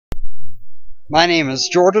My name is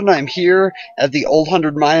Jordan. I'm here at the Old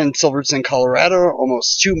 100 Mine in Silverton, Colorado,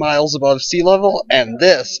 almost 2 miles above sea level, and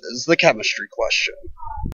this is the chemistry question.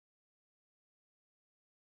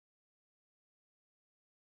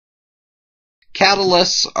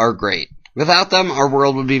 Catalysts are great. Without them, our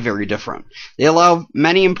world would be very different. They allow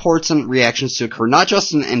many important reactions to occur, not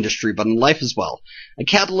just in industry, but in life as well. A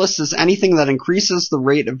catalyst is anything that increases the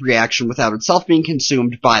rate of reaction without itself being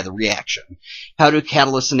consumed by the reaction. How do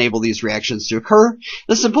catalysts enable these reactions to occur?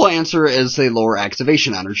 The simple answer is they lower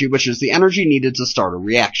activation energy, which is the energy needed to start a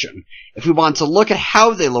reaction. If we want to look at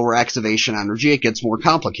how they lower activation energy, it gets more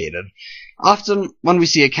complicated. Often, when we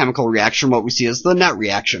see a chemical reaction, what we see is the net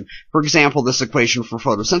reaction. For example, this equation for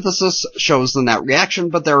photosynthesis shows the net reaction,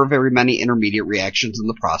 but there are very many intermediate reactions in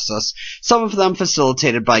the process, some of them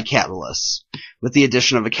facilitated by catalysts. With the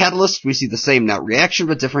addition of a catalyst, we see the same net reaction,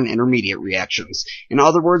 but different intermediate reactions. In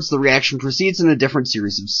other words, the reaction proceeds in a different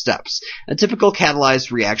series of steps. A typical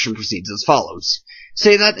catalyzed reaction proceeds as follows.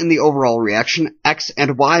 Say that in the overall reaction, X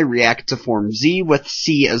and Y react to form Z with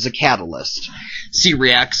C as a catalyst. C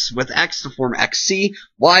reacts with X to form XC,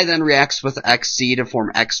 Y then reacts with XC to form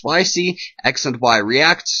XYC, X and Y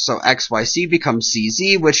react, so XYC becomes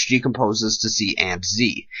CZ, which decomposes to C and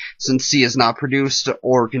Z. Since C is not produced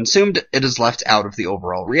or consumed, it is left out of the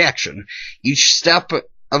overall reaction. Each step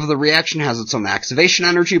of the reaction has its own activation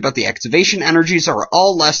energy, but the activation energies are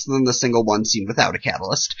all less than the single one seen without a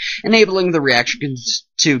catalyst, enabling the reaction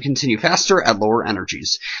to continue faster at lower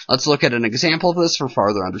energies. Let's look at an example of this for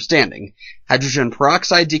farther understanding. Hydrogen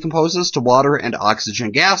peroxide decomposes to water and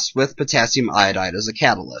oxygen gas with potassium iodide as a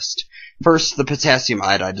catalyst. First, the potassium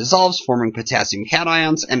iodide dissolves, forming potassium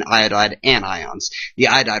cations and iodide anions. The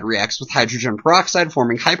iodide reacts with hydrogen peroxide,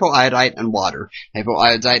 forming hypoiodite and water.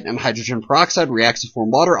 Hypoiodite and hydrogen peroxide reacts to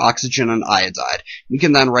form water, oxygen, and iodide. We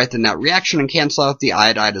can then write the net reaction and cancel out the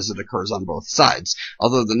iodide as it occurs on both sides.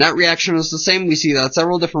 Although the net reaction is the same, we see that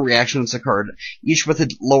several different reactions occurred, each with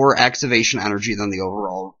a lower activation energy than the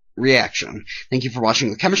overall reaction. Thank you for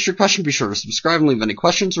watching the chemistry question. Be sure to subscribe and leave any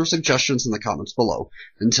questions or suggestions in the comments below.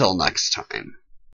 Until next time.